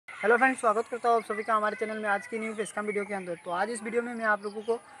Hello friends, स्वागत करता हूँ आप सभी का हमारे चैनल में आज की न्यू फेस कैम वीडियो के अंदर। तो आज इस वीडियो में मैं आप लोगों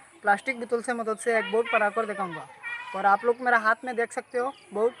को प्लास्टिक बोतल से मदद से एक बोर्ड बनाकर दिखाऊंगा। और आप लोग मेरा हाथ में देख सकते हो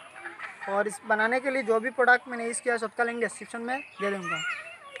बोर्ड। और इस बनाने के लिए जो भी प्रोडक्ट मैंने यूज़ किया सबका लिंक डिस्क्रिप्शन में दे दूँगा।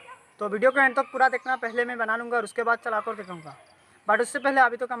 तो वीडियो को एंड तक पूरा देखना, पहले मैं बना लूँगा और उसके बाद चलाकर दिखाऊँगा। बट उससे पहले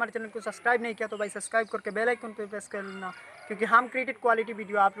अभी तक हमारे चैनल को सब्सक्राइब नहीं किया तो भाई सब्सक्राइब करके बेल आइकन पर प्रेस कर लेना, क्योंकि हम क्रिएटिव क्वालिटी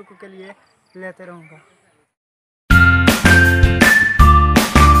वीडियो आप लोगों के लिए लेते रहूँगा।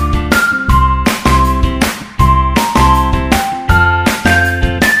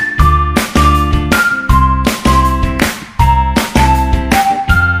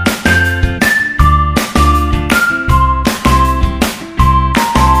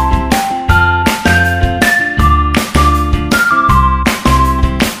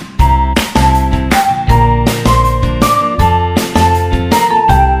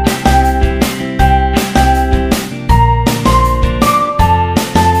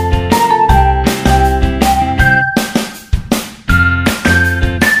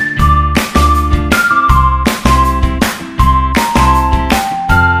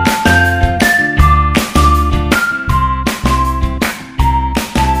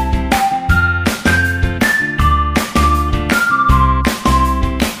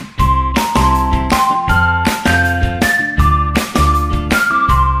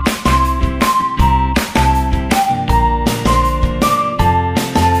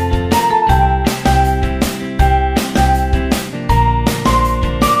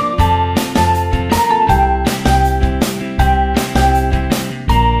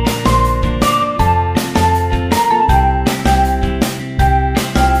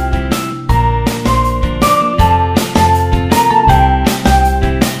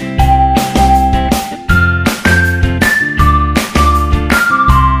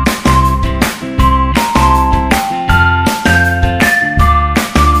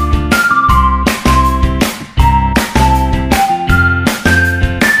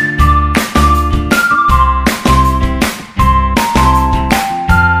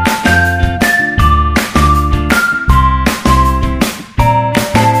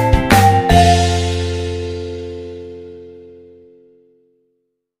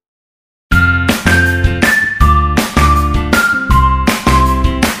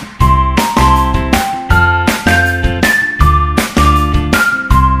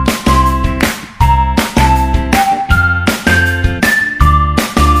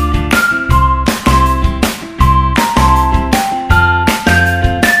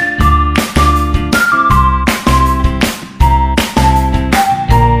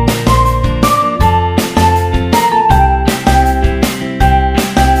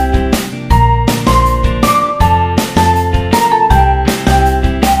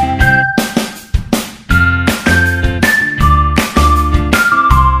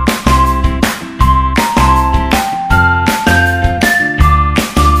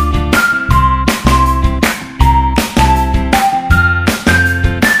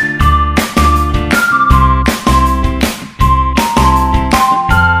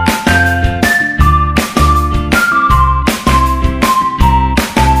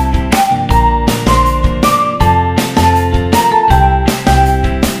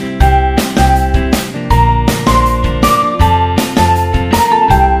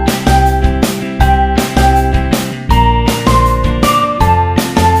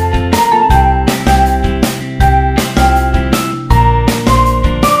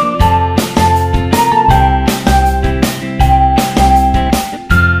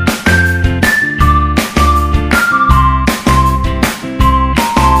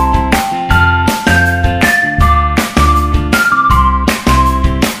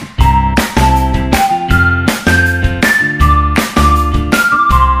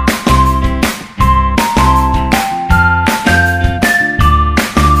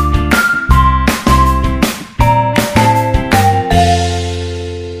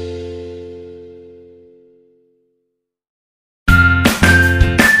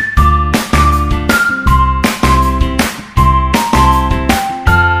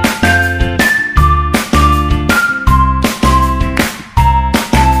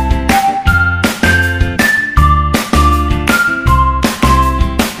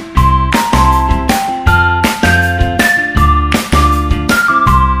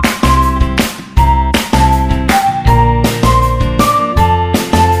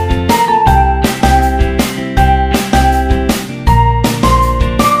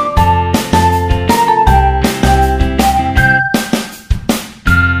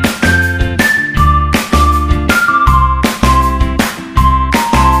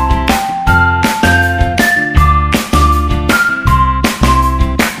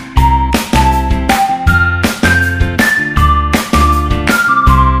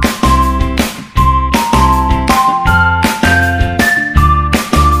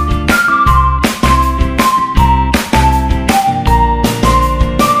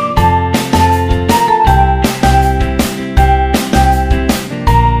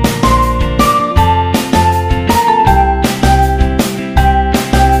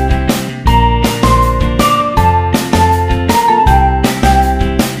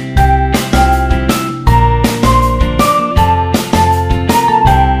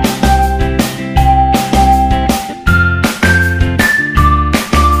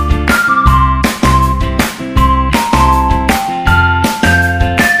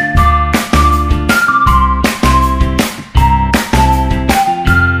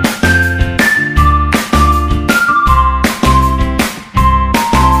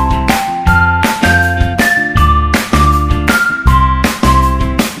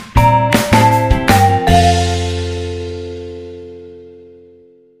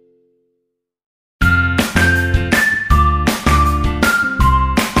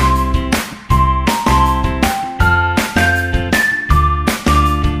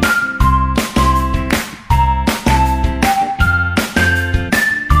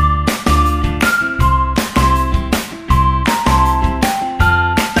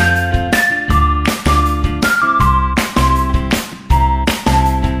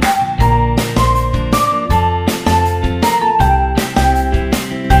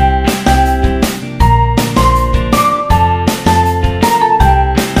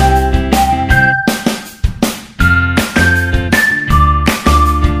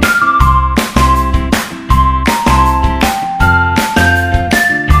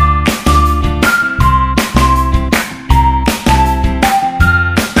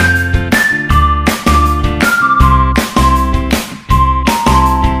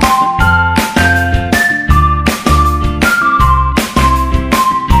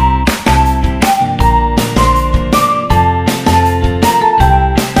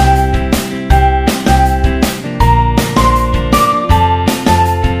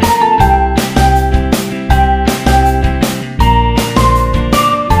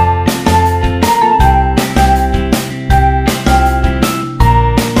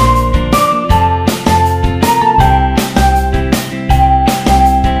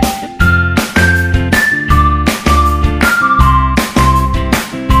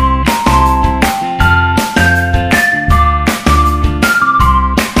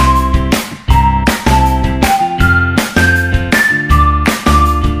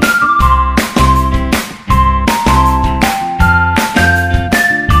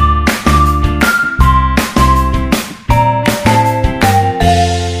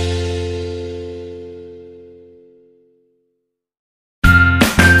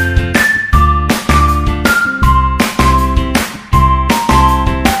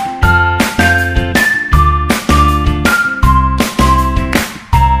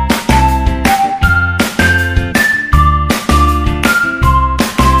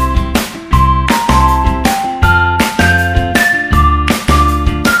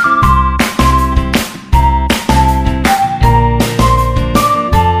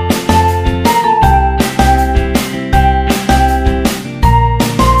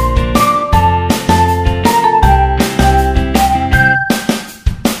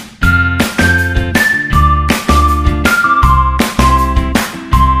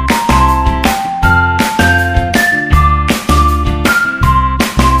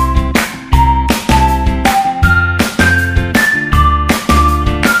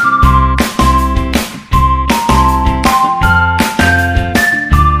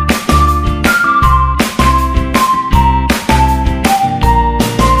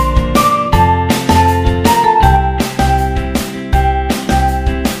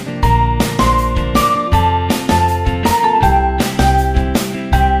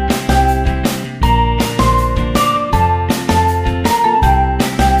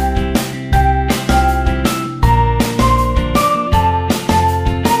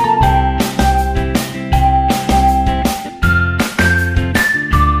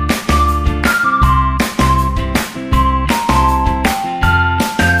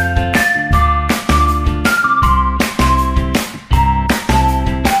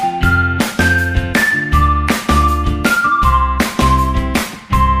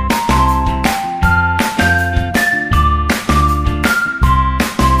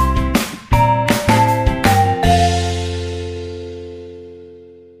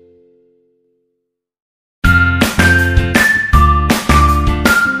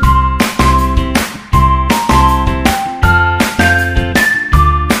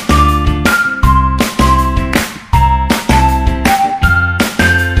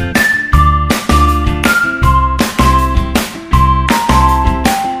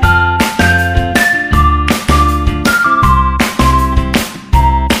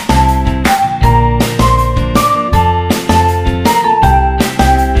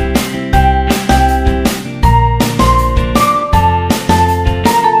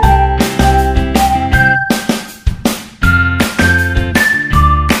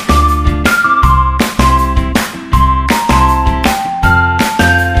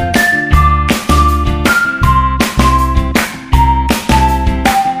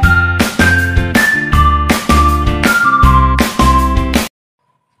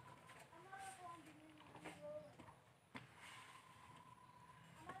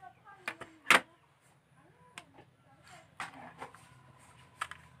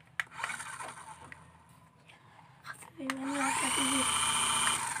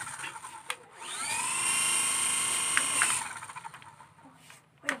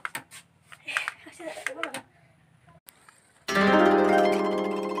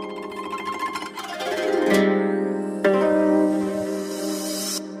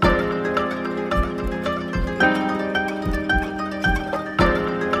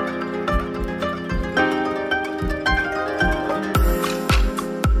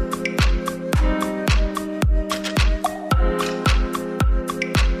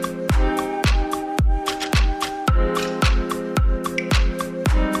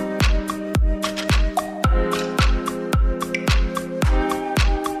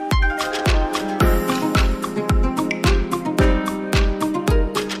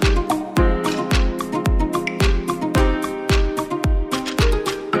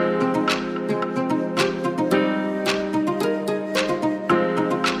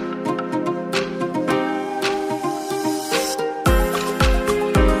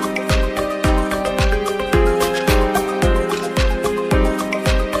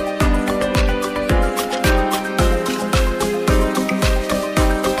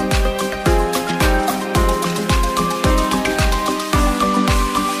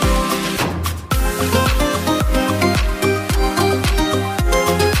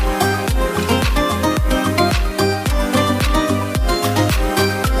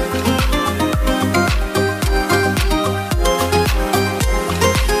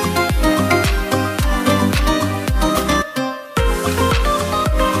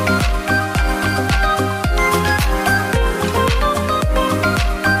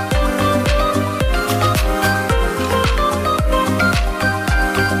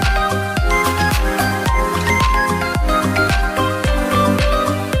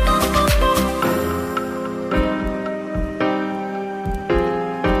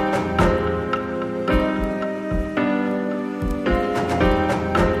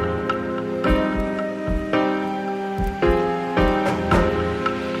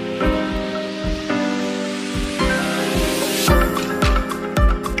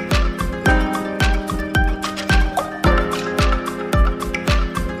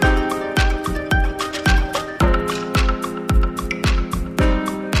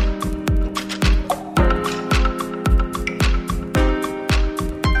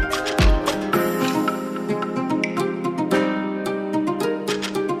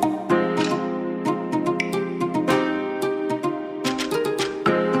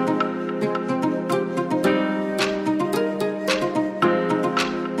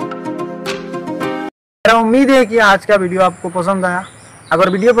 उम्मीद है कि आज का वीडियो आपको पसंद आया। अगर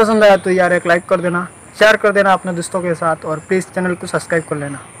वीडियो पसंद आया तो यार एक लाइक कर देना, शेयर कर देना अपने दोस्तों के साथ और प्लीज़ चैनल को सब्सक्राइब कर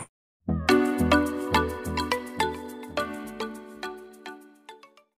लेना।